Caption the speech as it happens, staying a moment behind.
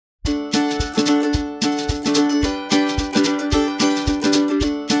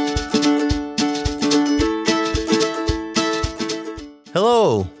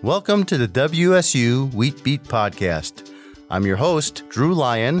Welcome to the WSU Wheat Beat Podcast. I'm your host, Drew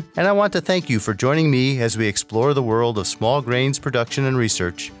Lyon, and I want to thank you for joining me as we explore the world of small grains production and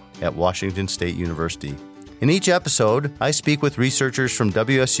research at Washington State University. In each episode, I speak with researchers from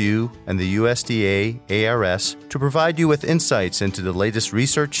WSU and the USDA ARS to provide you with insights into the latest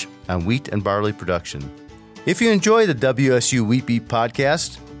research on wheat and barley production. If you enjoy the WSU Wheat Beat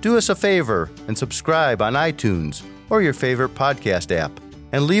Podcast, do us a favor and subscribe on iTunes or your favorite podcast app,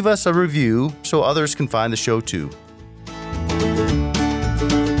 and leave us a review so others can find the show too.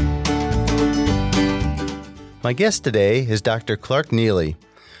 My guest today is Dr. Clark Neely.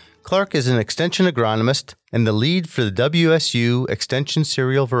 Clark is an extension agronomist and the lead for the WSU Extension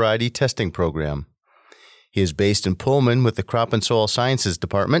Cereal Variety Testing Program. He is based in Pullman with the Crop and Soil Sciences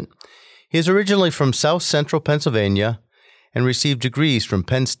Department. He is originally from South Central Pennsylvania and received degrees from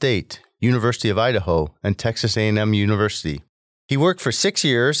Penn State, University of Idaho, and Texas A&M University. He worked for 6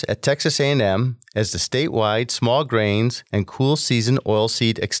 years at Texas A&M as the statewide small grains and cool season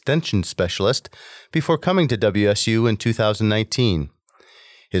oilseed extension specialist before coming to WSU in 2019.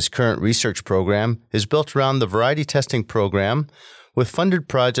 His current research program is built around the variety testing program with funded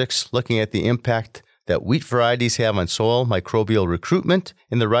projects looking at the impact that wheat varieties have on soil microbial recruitment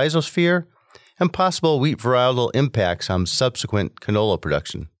in the rhizosphere and possible wheat varietal impacts on subsequent canola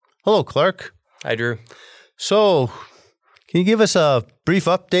production. Hello, Clark. Hi, Drew. So, can you give us a brief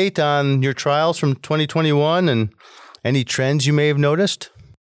update on your trials from 2021 and any trends you may have noticed?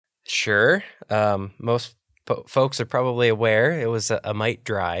 Sure. Most folks are probably aware it was a mite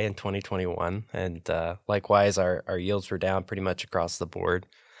dry in 2021, and likewise, our yields were down pretty much across the board.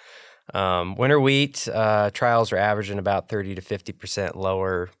 Winter wheat trials are averaging about 30 to 50%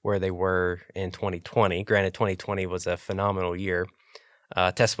 lower where they were in 2020. Granted, 2020 was a phenomenal year.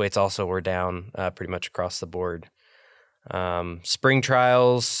 Test weights also were down pretty much across the board. Spring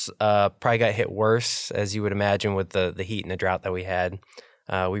trials probably got hit worse, as you would imagine, with the heat and the drought that we had.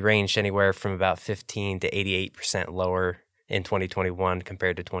 We ranged anywhere from about 15 to 88% lower in 2021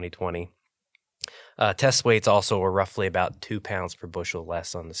 compared to 2020. Test weights also were roughly about 2 pounds per bushel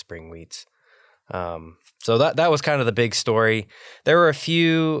less on the spring wheats. So that was kind of the big story. There were a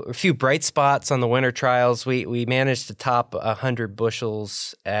few bright spots on the winter trials. We managed to top 100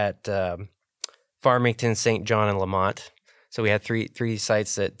 bushels at Farmington, St. John, and Lamont. So we had three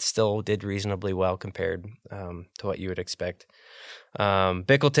sites that still did reasonably well compared to what you would expect.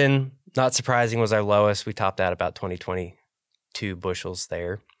 Bickleton, not surprising, was our lowest. We topped out about 22 bushels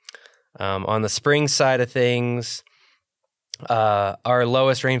there. On the spring side of things, our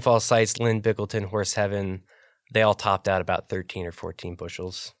lowest rainfall sites, Lynn, Bickleton, Horse Heaven, they all topped out about 13 or 14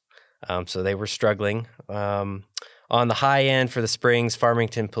 bushels. So they were struggling. On the high end for the springs,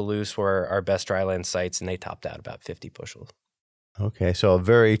 Farmington, Palouse were our best dryland sites, and they topped out about 50 bushels. Okay, so a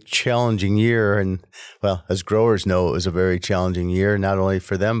very challenging year. And, well, as growers know, it was a very challenging year, not only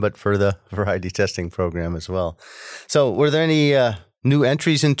for them, but for the variety testing program as well. So were there any new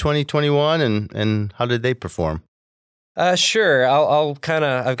entries in 2021, and how did they perform? Sure.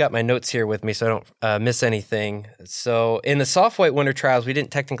 I've got my notes here with me so I don't miss anything. So in the soft white winter trials, we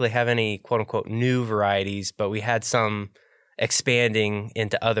didn't technically have any quote unquote new varieties, but we had some expanding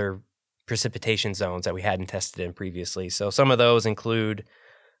into other precipitation zones that we hadn't tested in previously. So some of those include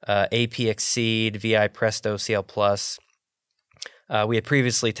AP Exceed, VI Presto, CL Plus. We had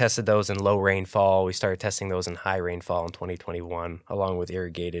previously tested those in low rainfall. We started testing those in high rainfall in 2021, along with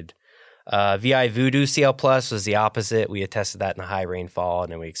irrigated. VI Voodoo CL Plus was the opposite. We had tested that in high rainfall,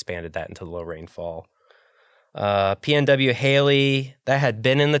 and then we expanded that into low rainfall. PNW Haley, that had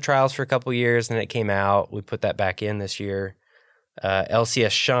been in the trials for a couple years, and then it came out. We put that back in this year.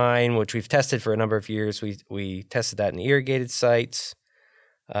 LCS Shine, which we've tested for a number of years. We tested that in irrigated sites.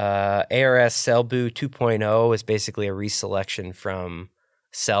 ARS Selbu 2.0 is basically a reselection from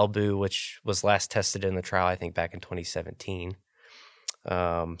Selbu, which was last tested in the trial, I think, back in 2017.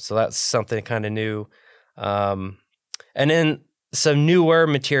 So that's something kind of new. And then some newer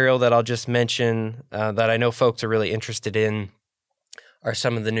material that I'll just mention that I know folks are really interested in are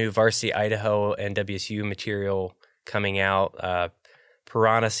some of the new Varsity Idaho and WSU material coming out.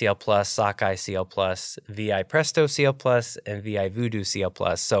 Piranha CL Plus, Sockeye CL Plus, VI Presto CL Plus, and VI Voodoo CL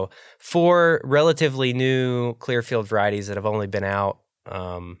Plus. So 4 relatively new Clearfield varieties that have only been out,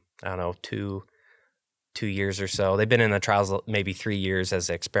 2 years or so. They've been in the trials maybe 3 years as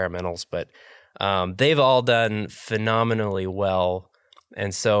experimentals, but they've all done phenomenally well.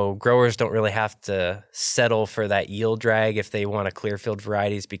 And so growers don't really have to settle for that yield drag if they want to Clearfield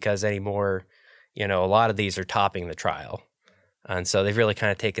varieties, because anymore, a lot of these are topping the trial. And so they've really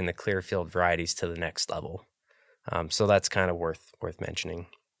kind of taken the Clearfield varieties to the next level. So that's kind of worth mentioning.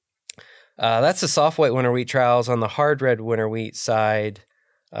 That's the soft white winter wheat trials. On the hard red winter wheat side,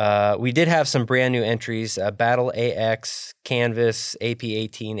 we did have some brand new entries: Battle AX, Canvas,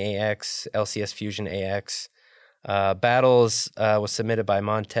 AP18AX, LCS Fusion AX. Battles was submitted by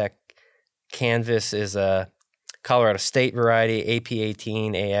Montech. Canvas is a Colorado State variety.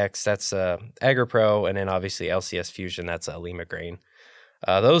 AP18AX, that's AgriPro, and then obviously LCS Fusion, that's Lima grain.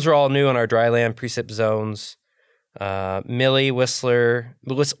 Those are all new in our dryland precip zones. Millie, Whistler,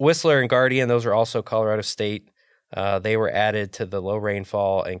 and Guardian, those are also Colorado State. They were added to the low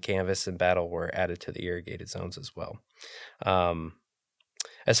rainfall, and Canvas and Battle were added to the irrigated zones as well.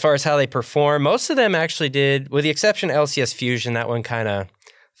 As far as how they perform, most of them actually did, with the exception of LCS Fusion. That one kind of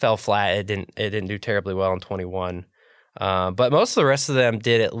fell flat. It didn't do terribly well in 21. But most of the rest of them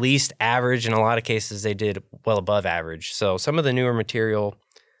did at least average. In a lot of cases, they did well above average. So some of the newer material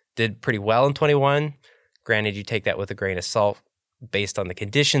did pretty well in 21. Granted, you take that with a grain of salt based on the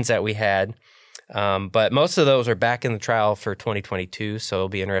conditions that we had. But most of those are back in the trial for 2022, so it'll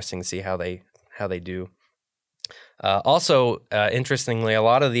be interesting to see how they do. Also, interestingly, a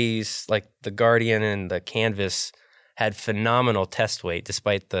lot of these, like the Guardian and the Canvas, had phenomenal test weight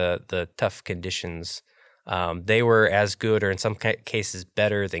despite the tough conditions. They were as good, or in some cases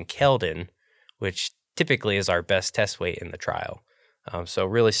better, than Keldon, which typically is our best test weight in the trial. So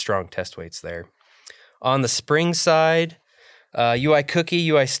really strong test weights there. On the spring side, UI Cookie,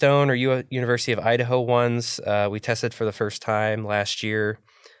 UI Stone, or University of Idaho ones, we tested for the first time last year.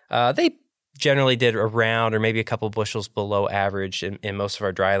 They generally did around or maybe a couple bushels below average in most of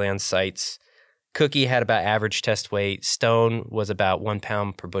our dryland sites. Cookie had about average test weight. Stone was about 1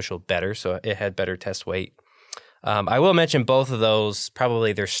 pound per bushel better, so it had better test weight. I will mention both of those,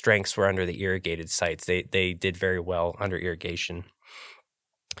 probably their strengths were under the irrigated sites. They did very well under irrigation.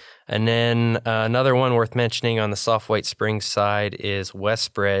 And then another one worth mentioning on the soft white spring side is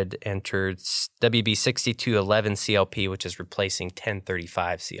Westbred entered WB 6211 CLP, which is replacing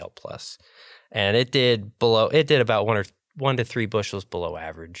 1035 CL+. And it did about 1 to 3 bushels below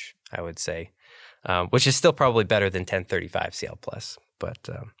average, I would say, which is still probably better than 1035 CL+. But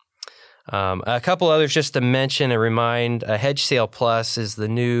a couple others just to mention and remind, Hedge CL+ is the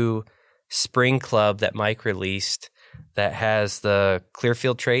new spring club that Mike released that has the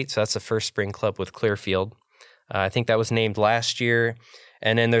Clearfield trait. So that's the first spring club with Clearfield. I think that was named last year.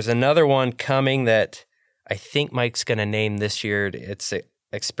 And then there's another one coming that I think Mike's going to name this year. It's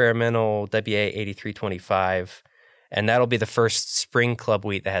experimental WA8325. And that'll be the first spring club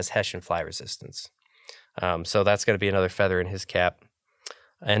wheat that has Hessian fly resistance. So that's going to be another feather in his cap.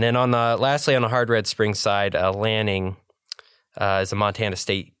 And then lastly, on the hard red spring side, Lanning is a Montana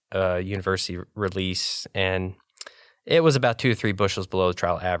State University release. And it was about 2 to 3 bushels below the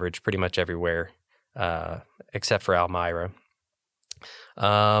trial average, pretty much everywhere, except for Almira.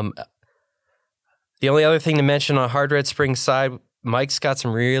 The only other thing to mention on hard red spring side, Mike's got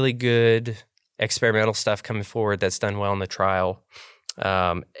some really good experimental stuff coming forward that's done well in the trial.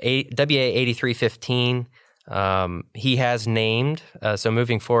 WA8315, he has named, so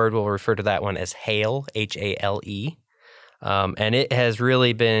moving forward, we'll refer to that one as HALE, HALE. And it has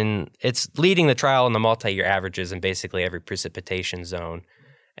really it's leading the trial in the multi-year averages in basically every precipitation zone.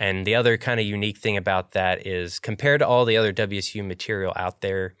 And the other kind of unique thing about that is compared to all the other WSU material out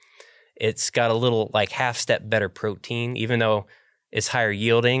there, it's got a little like half step better protein. Even though it's higher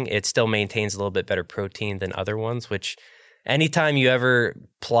yielding, it still maintains a little bit better protein than other ones, which anytime you ever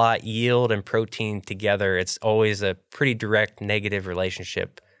plot yield and protein together, it's always a pretty direct negative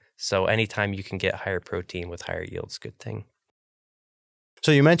relationship. So anytime you can get higher protein with higher yields, good thing.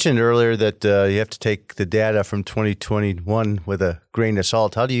 So you mentioned earlier that you have to take the data from 2021 with a grain of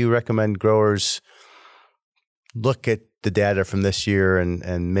salt. How do you recommend growers look at the data from this year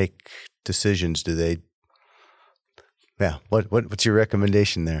and make decisions? What's your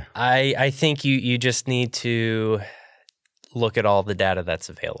recommendation there? I think you just need to look at all the data that's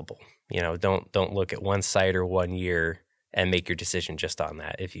available. Don't look at one site or 1 year and make your decision just on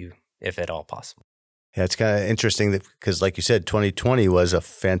that if at all possible. Yeah, it's kind of interesting because like you said, 2020 was a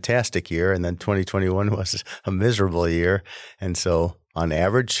fantastic year and then 2021 was a miserable year. And so on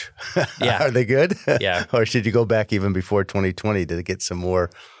average, are they good? Yeah. Or should you go back even before 2020 to get some more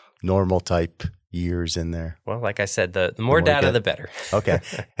normal type years in there? Well, like I said, the more data, the better. Okay.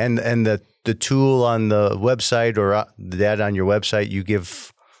 And the tool on the website or the data on your website, you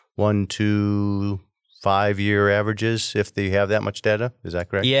give 1 to 5 year averages if they have that much data. Is that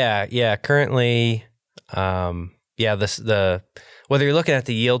correct? Yeah. Currently, whether you're looking at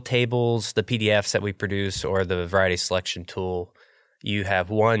the yield tables, the PDFs that we produce, or the variety selection tool, you have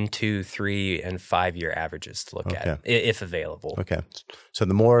 1, 2, 3, and 5 year averages to look at if available. Okay. So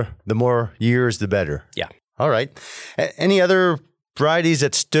the more years, the better. Yeah. All right. Any other varieties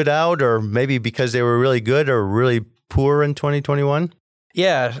that stood out, or maybe because they were really good or really poor in 2021?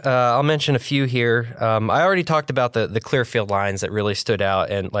 Yeah, I'll mention a few here. I already talked about the Clearfield lines that really stood out,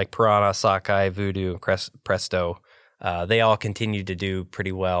 and like Piranha, Sockeye, Voodoo, and Presto. They all continued to do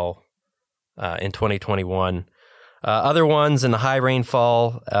pretty well in 2021. Other ones in the high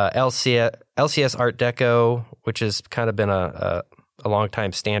rainfall, LCS Art Deco, which has kind of been a long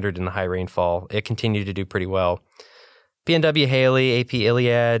time standard in the high rainfall. It continued to do pretty well. PNW Haley, AP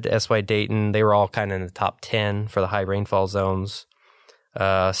Iliad, SY Dayton, they were all kind of in the top 10 for the high rainfall zones.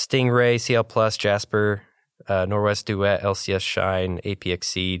 Stingray, CL Plus, Jasper, Norwest Duet, LCS Shine, AP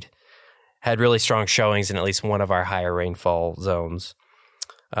Exceed had really strong showings in at least one of our higher rainfall zones.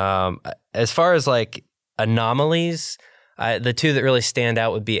 As far as like anomalies, the two that really stand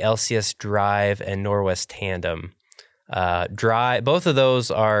out would be LCS Drive and Norwest Tandem. Both of those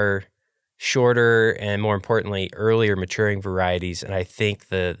are shorter and, more importantly, earlier maturing varieties, and I think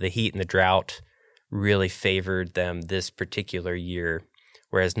the heat and the drought really favored them this particular year,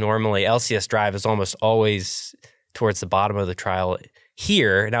 whereas normally LCS Drive is almost always towards the bottom of the trial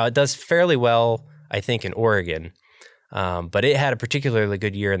here. Now, it does fairly well, I think, in Oregon, but it had a particularly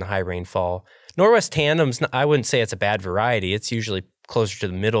good year in the high rainfall. Norwest Tandem's, I wouldn't say it's a bad variety. It's usually closer to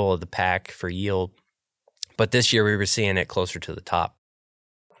the middle of the pack for yield, but this year we were seeing it closer to the top.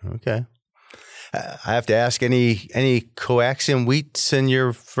 Okay. I have to ask, any coaxium wheats in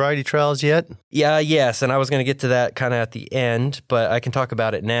your variety trials yet? Yes, and I was going to get to that kind of at the end, but I can talk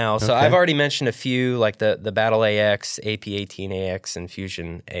about it now. So I've already mentioned a few, like the Battle AX, AP18AX, and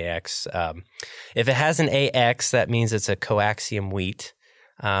Fusion AX. If it has an AX, that means it's a coaxium wheat,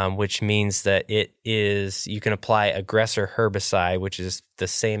 which means that you can apply aggressor herbicide, which is the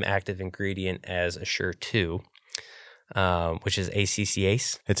same active ingredient as Assure 2. Which is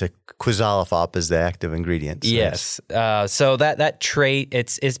ACCase. It's a quizalofop is the active ingredient. So yes. So that trait,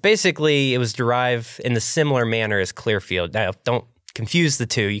 it's basically, it was derived in the similar manner as Clearfield. Now, don't confuse the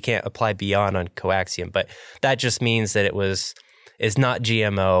two. You can't apply Beyond on coaxium, but that just means that it's not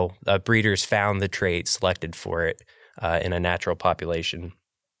GMO. Breeders found the trait, selected for it in a natural population.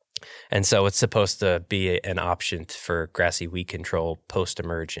 And so it's supposed to be an option for grassy weed control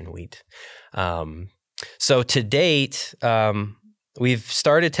post-emerge in wheat. So to date, we've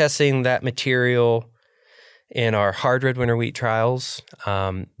started testing that material in our hard red winter wheat trials.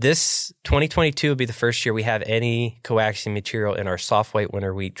 This 2022 will be the first year we have any coaxium material in our soft white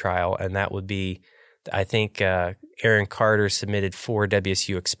winter wheat trial, and that would be, I think, Aaron Carter submitted 4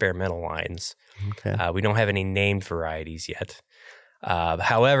 WSU experimental lines. Okay. We don't have any named varieties yet.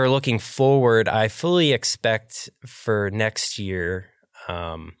 However, looking forward, I fully expect for next year,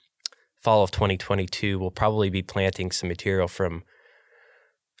 fall of 2022, we'll probably be planting some material from,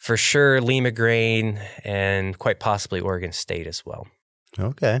 for sure, Lima Grain and quite possibly Oregon State as well.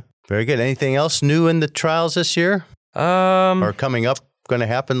 Okay. Very good. Anything else new in the trials this year? Or coming up, going to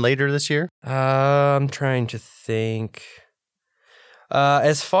happen later this year? I'm trying to think.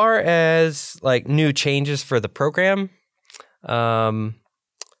 As far as like new changes for the program,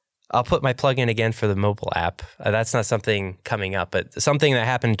 I'll put my plug in again for the mobile app. That's not something coming up, but something that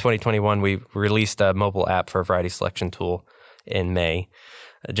happened in 2021, we released a mobile app for a variety selection tool in May,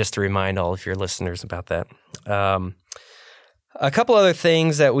 just to remind all of your listeners about that. A couple other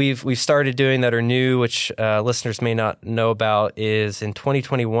things that we've started doing that are new, which listeners may not know about, is in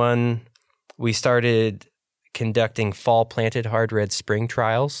 2021, we started conducting fall planted hard red spring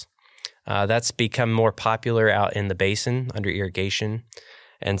trials. That's become more popular out in the basin under irrigation.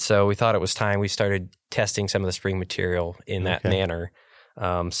 And so we thought it was time we started testing some of the spring material in that manner.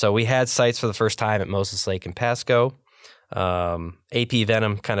 So we had sites for the first time at Moses Lake and Pasco. AP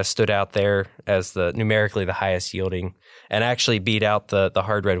Venom kind of stood out there as numerically the highest yielding, and actually beat out the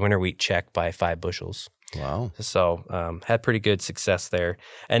hard red winter wheat check by 5 bushels. Wow! So had pretty good success there.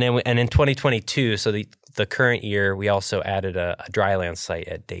 And then in 2022, so the current year, we also added a dryland site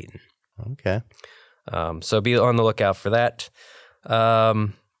at Dayton. Okay. So be on the lookout for that.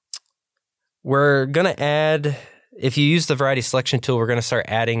 We're going to add, if you use the variety selection tool, we're going to start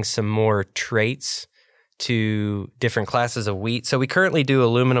adding some more traits to different classes of wheat. So we currently do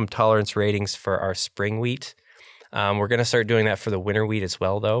aluminum tolerance ratings for our spring wheat. We're going to start doing that for the winter wheat as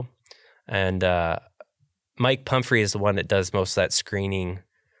well, though. And Mike Pumphrey is the one that does most of that screening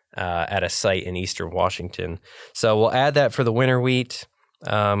at a site in Eastern Washington. So we'll add that for the winter wheat.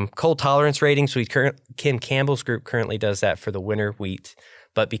 Cold tolerance ratings, Kim Campbell's group currently does that for the winter wheat.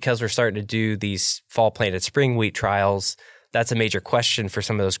 But because we're starting to do these fall planted spring wheat trials, that's a major question for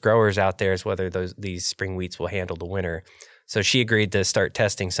some of those growers out there, is whether these spring wheats will handle the winter. So she agreed to start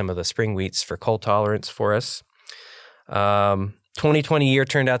testing some of the spring wheats for cold tolerance for us. 2020 year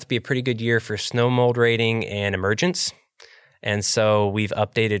turned out to be a pretty good year for snow mold rating and emergence. And so we've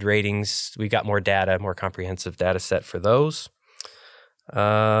updated ratings. We got more data, more comprehensive data set for those.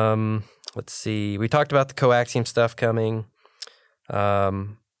 Let's see. We talked about the coaxium stuff coming.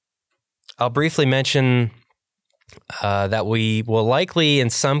 I'll briefly mention that we will likely, in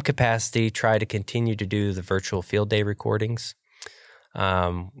some capacity, try to continue to do the virtual field day recordings.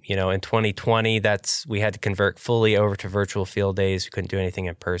 In 2020, we had to convert fully over to virtual field days. We couldn't do anything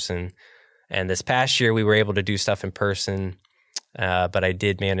in person. And this past year, we were able to do stuff in person, but I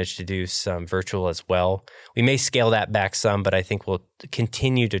did manage to do some virtual as well. We may scale that back some, but I think we'll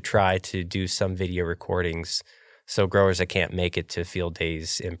continue to try to do some video recordings so growers that can't make it to field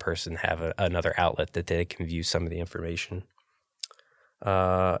days in person have another outlet that they can view some of the information.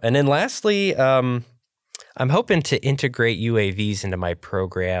 And then lastly, I'm hoping to integrate UAVs into my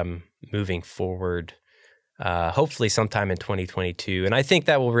program moving forward, hopefully sometime in 2022. And I think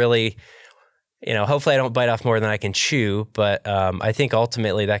that will really, hopefully I don't bite off more than I can chew, but I think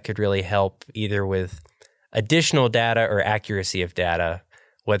ultimately that could really help either with additional data or accuracy of data,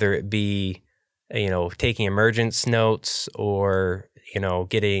 whether it be, taking emergence notes or,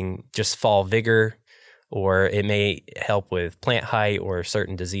 getting just fall vigor, or it may help with plant height or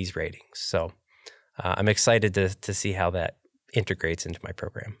certain disease ratings. So I'm excited to see how that integrates into my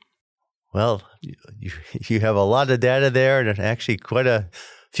program. Well, you have a lot of data there, and actually quite a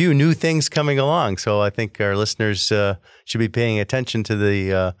few new things coming along. So I think our listeners should be paying attention to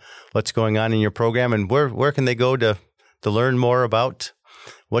the what's going on in your program. And where can they go to learn more about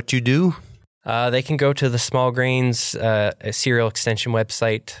what you do? They can go to the Small Grains cereal extension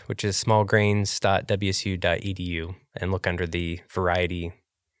website, which is smallgrains.wsu.edu, and look under the variety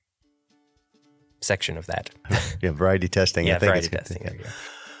section of that. Yeah, variety testing. Yeah, I think variety testing. Yeah.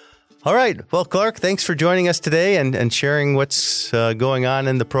 All right. Well, Clark, thanks for joining us today and sharing what's going on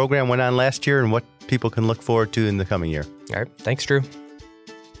in the program, went on last year, and what people can look forward to in the coming year. All right. Thanks, Drew.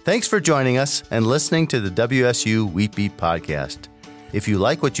 Thanks for joining us and listening to the WSU Wheat Beat Podcast. If you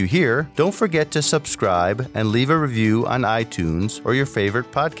like what you hear, don't forget to subscribe and leave a review on iTunes or your favorite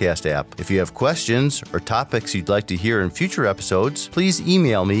podcast app. If you have questions or topics you'd like to hear in future episodes, please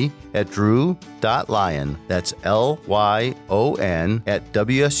email me at drew.lyon, that's LYON, at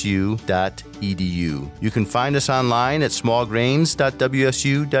wsu.edu. You can find us online at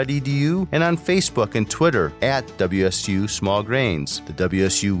smallgrains.wsu.edu and on Facebook and Twitter at WSU Small Grains. The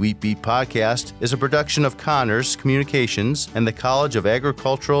WSU Wheat Beat Podcast is a production of Connors Communications and the College of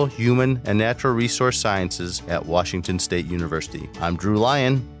Agricultural, Human, and Natural Resource Sciences at Washington State University. I'm Drew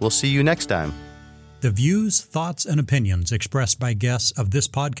Lyon. We'll see you next time. The views, thoughts, and opinions expressed by guests of this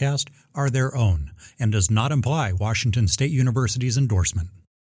podcast are their own and does not imply Washington State University's endorsement.